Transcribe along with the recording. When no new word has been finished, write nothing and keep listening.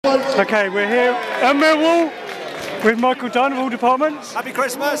Okay, we're here at Millwall with Michael Dunn of all departments. Happy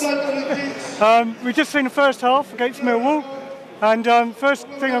Christmas! We've just seen the first half against Millwall, and first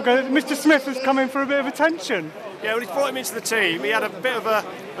thing I'm going, Mr. Smith has come in for a bit of attention. Yeah, when he brought him into the team, he had a bit of a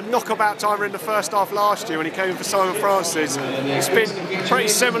knockabout timer in the first half last year when he came in for Simon Francis. It's been pretty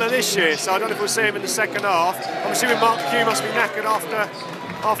similar this year, so I don't know if we'll see him in the second half. I'm assuming Mark Q must be knackered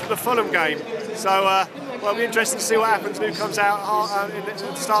after the Fulham game. So, well, it'll be interesting to see what happens and who comes out at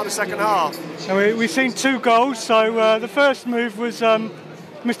the start of the second half. And we've seen 2 goals, so the first move was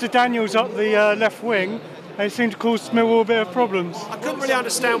Mr. Daniels up the left wing. It seemed to cause Millwall a bit of problems. I couldn't really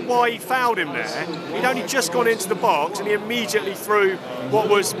understand why he fouled him there. He'd only just gone into the box and he immediately threw what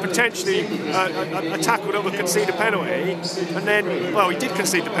was potentially a tackle that would concede a penalty. And then, well, he did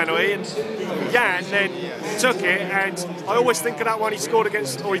concede the penalty, and Jan then took it. And I always think of that one he scored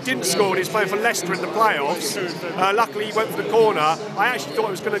against, or he didn't score when he was playing for Leicester in the playoffs. Luckily, he went for the corner. I actually thought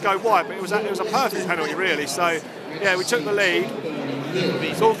it was going to go wide, but it was a perfect penalty, really. So, yeah, we took the lead.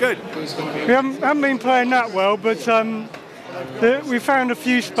 It's all good. We haven't been playing that well, but we found a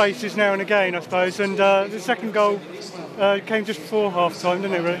few spaces now and again, I suppose, and the second goal came just before half-time,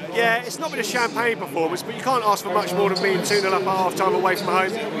 didn't it, really? Yeah, it's not been a champagne performance, but you can't ask for much more than being 2-0 up at half-time away from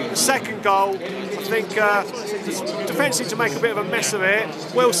home. The second goal, I think, the defence seemed to make a bit of a mess of it.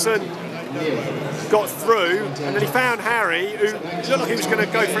 Wilson got through, and then he found Harry, who looked like he was going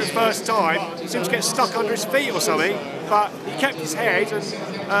to go for it first time. He seemed to get stuck under his feet or something, but he kept his head and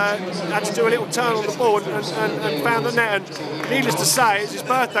had to do a little turn on the board and found the net. And needless to say, it's his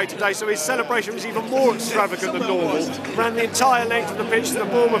birthday today, so his celebration was even more extravagant than normal. Ran the entire length of the pitch to the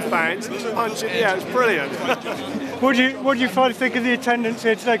Bournemouth fans, punching. Yeah, it was brilliant. What do you think of the attendance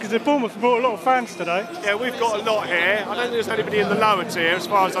here today? Because the Bournemouth brought a lot of fans today. Yeah, we've got a lot here. I don't think there's anybody in the lower tier, as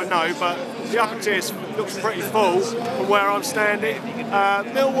far as I know, but the upper tier looks pretty full from where I'm standing.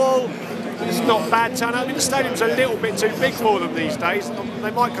 Millwall, it's not bad turnout. I mean, the stadium's a little bit too big for them these days.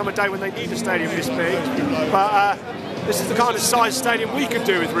 There might come a day when they need a stadium this big, but this is the kind of size stadium we could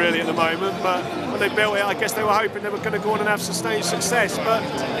do with really at the moment. But when they built it, I guess they were hoping they were going to go on and have sustained success. But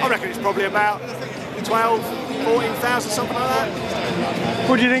I reckon it's probably about 12,000, 14,000, something like that.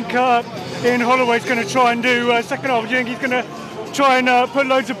 What do you think Ian Holloway's going to try and do second half? Do you think he's going to try and put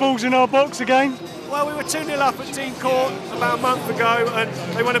loads of balls in our box again? Well, we were 2-0 up at Dean Court about a month ago, and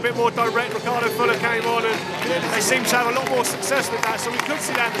they went a bit more direct. Ricardo Fuller came on, and they seemed to have a lot more success with that, so we could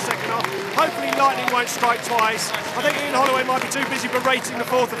see that in the second half. Hopefully lightning won't strike twice. I think Ian Holloway might be too busy berating the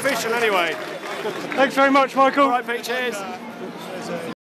 4th official anyway. Thanks very much, Michael. All right, Pete, cheers.